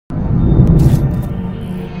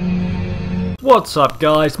What's up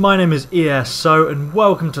guys, my name is ESO and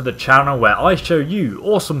welcome to the channel where I show you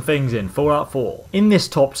awesome things in Fallout 4. In this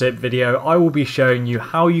top tip video I will be showing you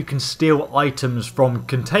how you can steal items from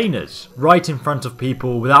containers right in front of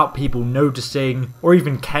people without people noticing or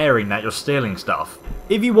even caring that you're stealing stuff.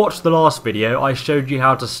 If you watched the last video I showed you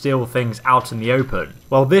how to steal things out in the open.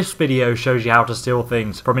 Well, this video shows you how to steal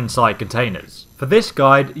things from inside containers. For this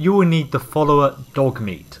guide you will need the follower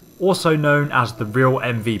Dogmeat, also known as the real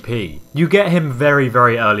MVP. You get him very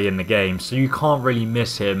early in the game, so you can't really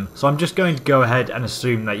miss him, so I'm just going to go ahead and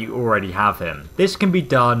assume that you already have him. This can be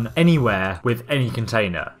done anywhere with any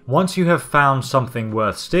container. Once you have found something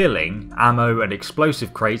worth stealing, ammo and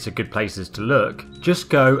explosive crates are good places to look,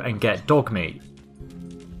 just go and get Dogmeat.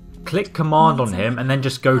 Click command on him and then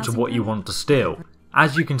just go to what you want to steal.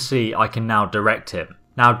 As you can see, I can now direct him.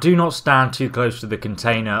 Now do not stand too close to the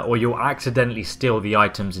container or you'll accidentally steal the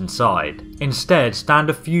items inside. Instead, stand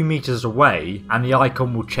a few meters away and the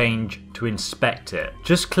icon will change to inspect it.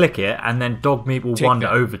 Just click it and then Dogmeat will wander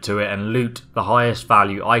over to it and loot the highest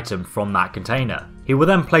value item from that container. He will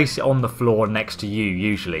then place it on the floor next to you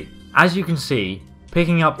usually. As you can see,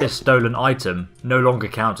 picking up this stolen item no longer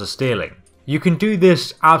counts as stealing. You can do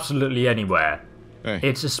this absolutely anywhere.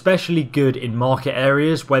 It's especially good in market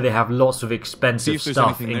areas where they have lots of expensive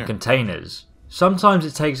stuff in containers. Sometimes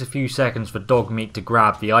it takes a few seconds for Dogmeat to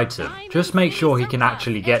grab the item. Just make sure he can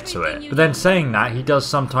actually get to it. But then saying that, he does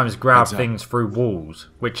sometimes grab things through walls,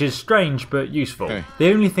 which is strange but useful.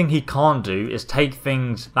 The only thing he can't do is take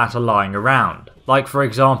things that are lying around. Like for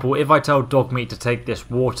example, if I tell Dogmeat to take this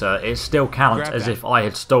water, it still counts as if I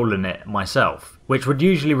had stolen it myself, which would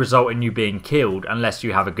usually result in you being killed unless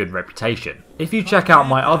you have a good reputation. If you check out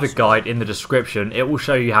my other guide in the description, it will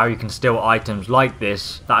show you how you can steal items like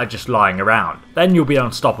this that are just lying around. Then you'll be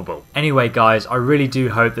unstoppable. Anyway guys, I really do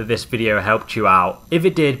hope that this video helped you out. If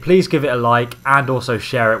it did, please give it a like and also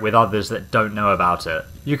share it with others that don't know about it.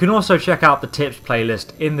 You can also check out the tips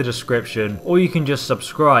playlist in the description, or you can just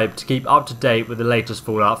subscribe to keep up to date with the latest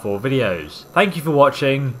Fallout 4 videos. Thank you for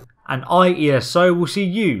watching, and I, ESO, will see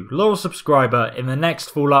you, loyal subscriber, in the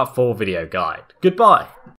next Fallout 4 video guide. Goodbye!